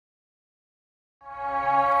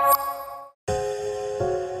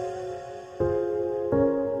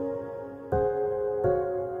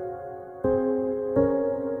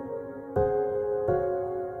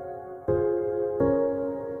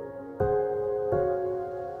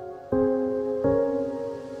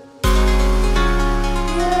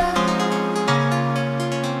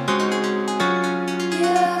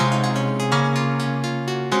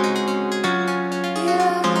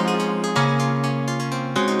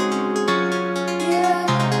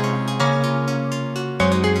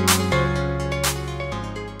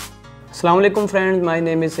Assalamu alaikum friends, my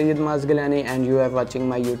name is Maaz and you are watching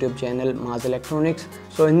my YouTube channel Maaz Electronics.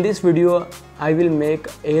 So in this video I will make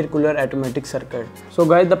air cooler automatic circuit. So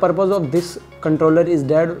guys, the purpose of this controller is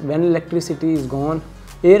that when electricity is gone,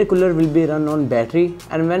 air cooler will be run on battery,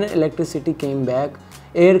 and when electricity came back,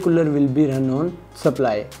 air cooler will be run on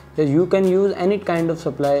supply. So you can use any kind of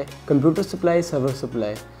supply, computer supply, server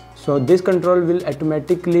supply. So this control will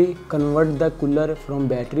automatically convert the cooler from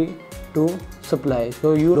battery to supply,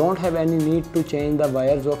 so you don't have any need to change the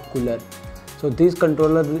wires of cooler. So this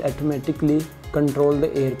controller will automatically control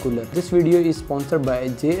the air cooler. This video is sponsored by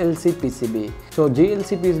Glc Pcb. So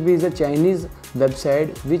Glc Pcb is a Chinese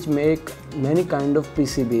website which make many kind of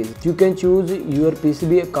PCBs. You can choose your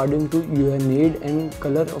PCB according to your need and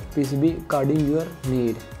color of PCB according your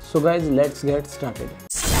need. So guys, let's get started.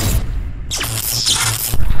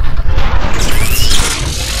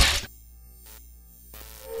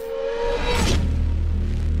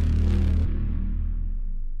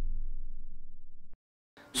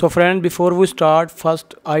 So friends, before we start,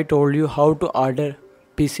 first I told you how to order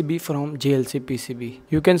PCB from Glc Pcb.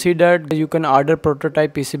 You can see that you can order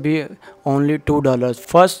prototype PCB only $2.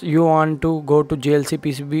 First you want to go to Glc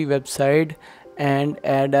Pcb website and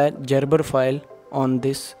add a Gerber file on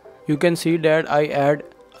this. You can see that I add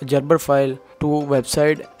a Gerber file to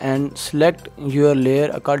website and select your layer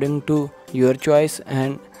according to your choice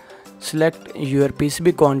and select your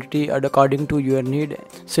PCB quantity according to your need.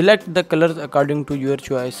 Select the colors according to your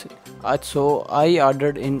choice. So I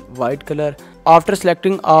ordered in white color. After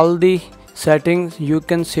selecting all the settings, you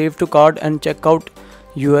can save to cart and check out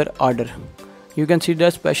your order. You can see the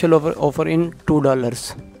special offer in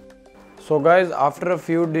 $2. So guys, after a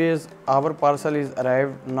few days our parcel is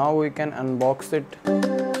arrived. Now we can unbox it.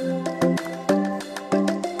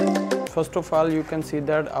 First of all, you can see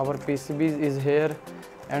that our PCB is here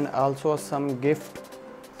and also some gift.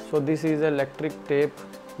 So this is electric tape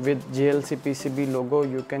with Glc Pcb logo.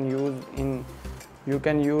 You can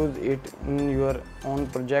use it in your own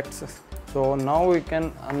projects. So now we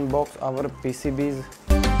can unbox our PCBs.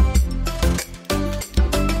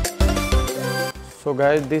 So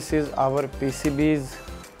guys, this is our PCBs.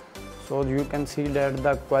 So you can see that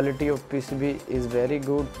the quality of PCB is very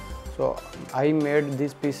good. So I made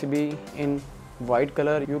this PCB in white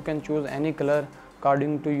color. You can choose any color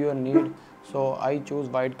according to your need. So I choose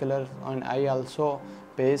white color and I also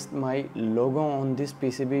paste my logo on this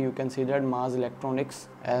PCB. You can see that Maaz Electronics,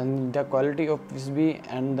 and the quality of PCB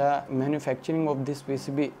and the manufacturing of this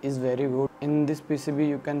PCB is very good. In this PCB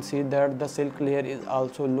you can see that the silk layer is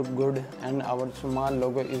also look good and our small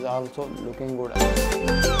logo is also looking good.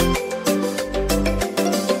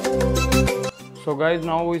 So guys,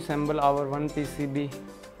 now we assemble our one PCB.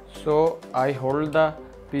 So I hold the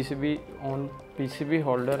PCB on PCB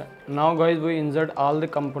holder. Now guys, we insert all the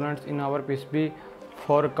components in our PCB.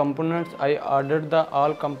 For components, I ordered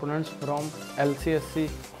all components from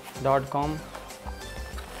lcsc.com.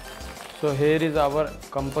 So here is our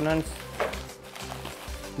components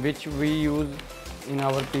which we use in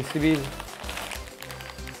our PCBs.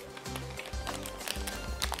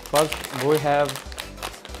 First we have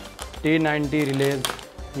T90 relays.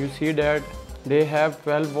 You see that they have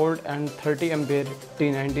 12 volt and 30 ampere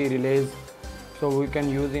T90 relays. So we can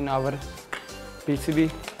use in our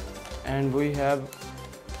PCB, and we have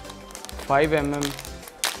 5 mm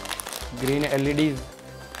green LEDs.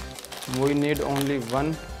 We need only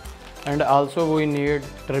one, and also we need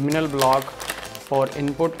terminal block for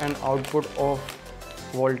input and output of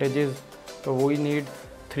voltages. So we need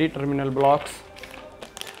 3 terminal blocks,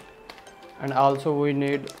 and also we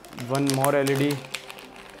need one more LED.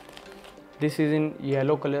 This is in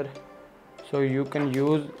yellow color, so you can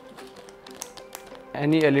use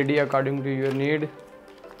any LED according to your need.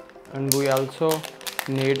 And we also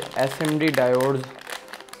need SMD diodes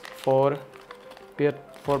for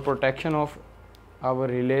protection of our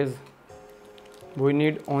relays. We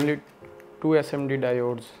need only 2 SMD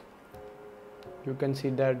diodes. You can see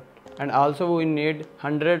that. And also we need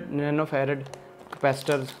 100 nanofarad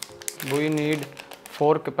capacitors. We need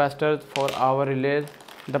 4 capacitors for our relays.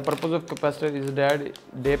 The purpose of capacitor is that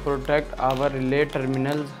they protect our relay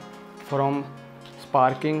terminals from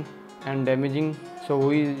sparking and damaging. So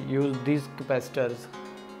we use these capacitors.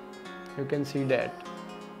 You can see that.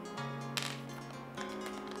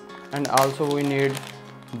 And also we need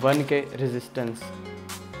 1K resistance.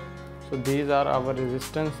 So these are our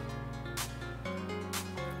resistance.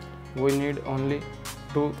 We need only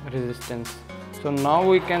 2 resistance. So now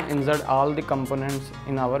we can insert all the components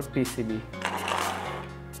in our PCB.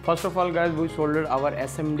 First of all guys, we soldered our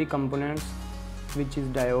SMD components, which is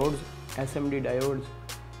diodes, SMD diodes.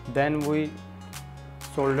 Then we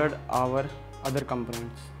soldered our other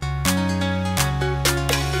components.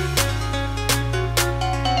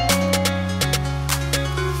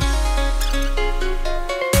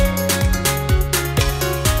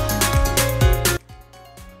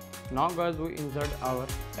 Now guys, we insert our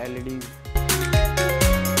LEDs.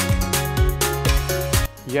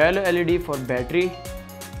 Yellow LED for battery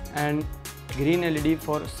and green LED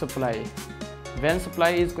for supply. When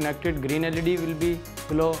supply is connected, green LED will be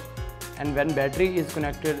glow, and when battery is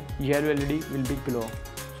connected, yellow LED will be glow.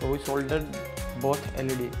 So we soldered both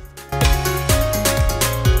LEDs.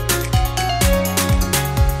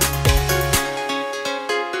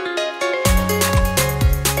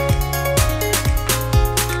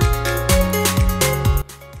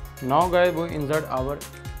 Now guys, we insert our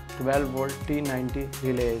 12 volt T90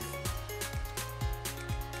 relays.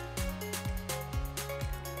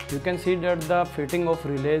 You can see that the fitting of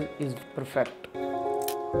relays is perfect.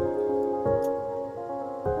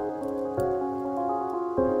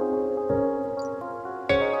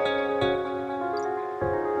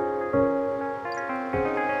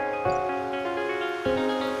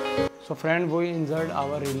 So friend, we insert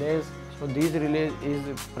our relays. So these relays is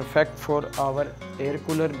perfect for our air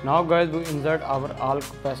cooler. Now guys, we insert our all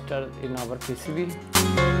capacitor in our PCB.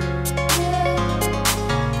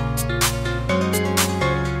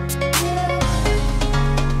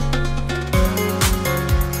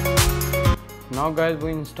 Now guys,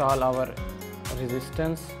 we install our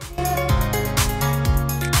resistance.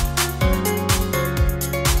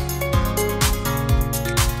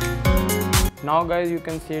 Now guys, you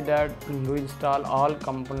can see that we install all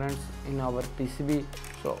components in our PCB.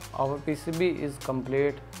 So our PCB is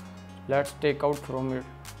complete. Let's take out from it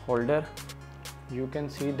holder. You can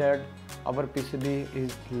see that our PCB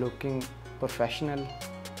is looking professional.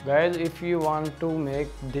 Guys, if you want to make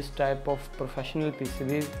this type of professional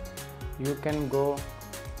PCBs, you can go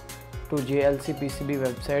to Glc Pcb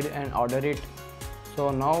website and order it.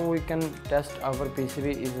 So now we can test our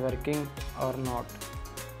PCB is working or not.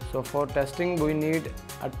 So for testing, we need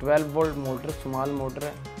a 12 volt motor, small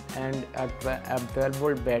motor, and a 12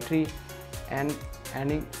 volt battery and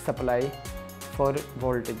any supply for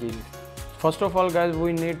voltages. First of all guys,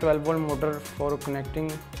 we need 12 volt motor for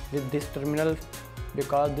connecting with this terminal,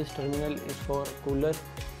 because this terminal is for cooler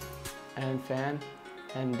and fan,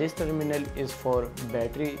 and this terminal is for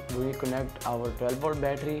battery. We connect our 12 volt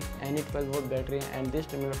battery, any 12 volt battery, and this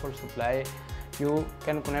terminal for supply. You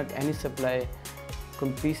can connect any supply,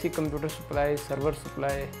 PC computer supply, server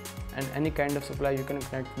supply, and any kind of supply you can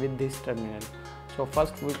connect with this terminal. So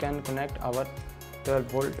first we can connect our 12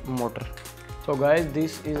 volt motor. So guys,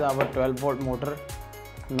 this is our 12 volt motor.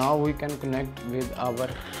 Now we can connect with our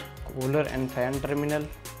cooler and fan terminal.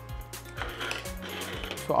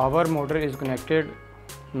 So our motor is connected.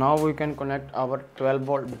 Now we can connect our 12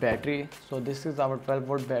 volt battery. So this is our 12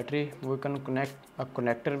 volt battery. We can connect a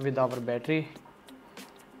connector with our battery.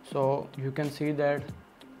 So you can see that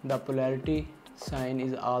the polarity sign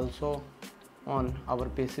is also on our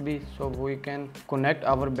PCB. So we can connect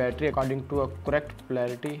our battery according to a correct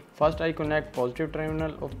polarity. First I connect positive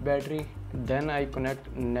terminal of battery, then I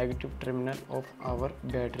connect negative terminal of our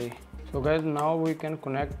battery. So guys, now we can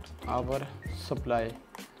connect our supply.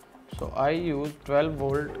 So I use 12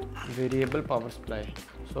 volt variable power supply.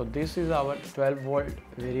 So this is our 12 volt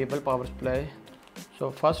variable power supply. So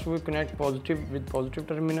first we connect positive with positive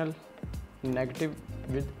terminal, negative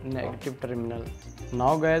with negative terminal.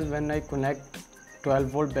 Now guys, when I connect 12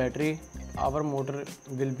 volt battery, our motor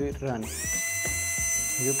will be run.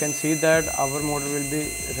 You can see that our motor will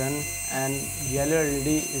be run, and yellow LED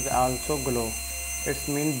is also glow. It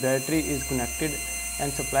means battery is connected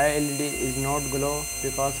and supply LED is not glow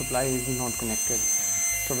because supply is not connected.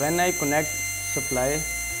 So when I connect supply,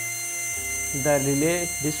 the relay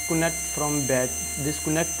disconnect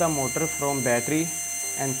the motor from battery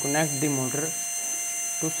and connect the motor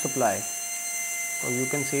to supply. So you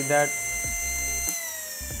can see that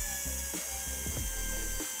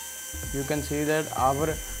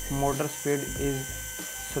our motor speed is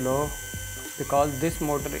slow because this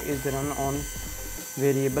motor is run on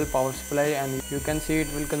variable power supply, and you can see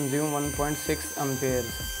it will consume 1.6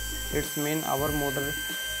 amperes. This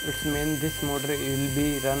means this motor will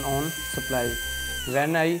be run on supply.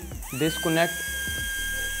 When I disconnect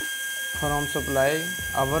from supply,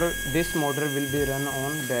 this motor will be run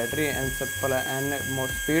on battery and supply, and more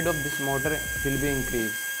speed of this motor will be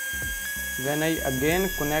increased. When I again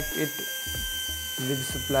connect it with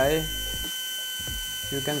supply,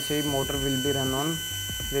 you can see motor will be run on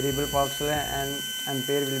variable power supply and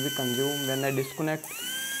ampere will be consumed. When I disconnect,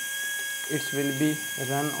 it will be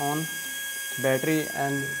run on battery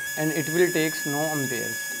and it will takes no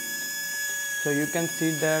amperes. So you can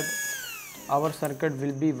see that our circuit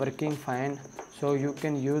will be working fine. So you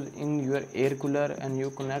can use in your air cooler and you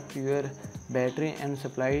connect your battery and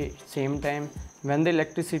supply same time. When the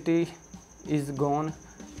electricity is gone,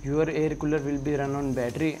 your air cooler will be run on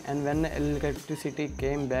battery, and when the electricity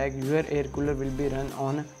came back, your air cooler will be run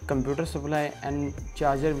on computer supply and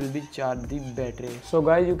charger will be charge the battery. So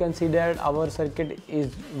guys, you can see that our circuit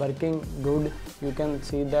is working good. You can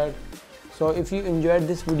see that. So if you enjoyed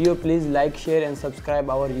this video, please like, share and subscribe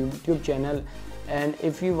our YouTube channel. And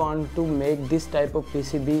if you want to make this type of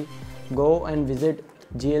PCB, go and visit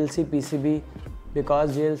Glc Pcb,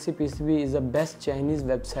 because Glc Pcb is the best Chinese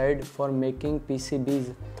website for making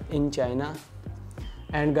PCBs in China.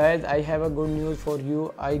 And guys, I have a good news for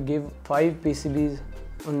you. I give 5 PCBs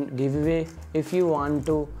on giveaway. If you want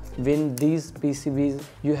to win these PCBs,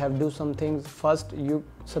 you have to do some things. First, you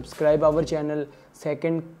subscribe our channel.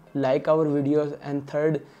 Second, like our videos. And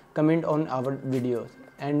third, comment on our videos.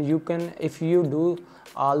 And you can, if you do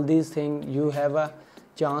all these things, you have a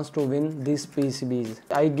chance to win these PCBs.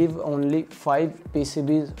 I give only 5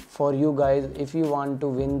 PCBs for you guys. If you want to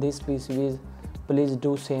win these PCBs, please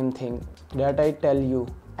do same thing that I tell you,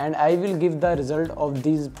 and I will give the result of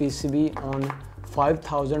these PCB on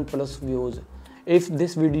 5,000 plus views. If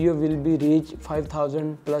this video will be reach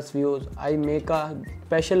 5,000 plus views, I make a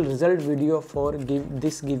special result video for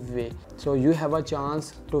this giveaway. So you have a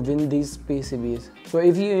chance to win these PCBs. So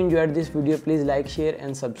if you enjoyed this video, please like, share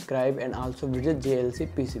and subscribe, and also visit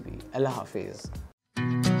Glc Pcb. Allah Hafiz.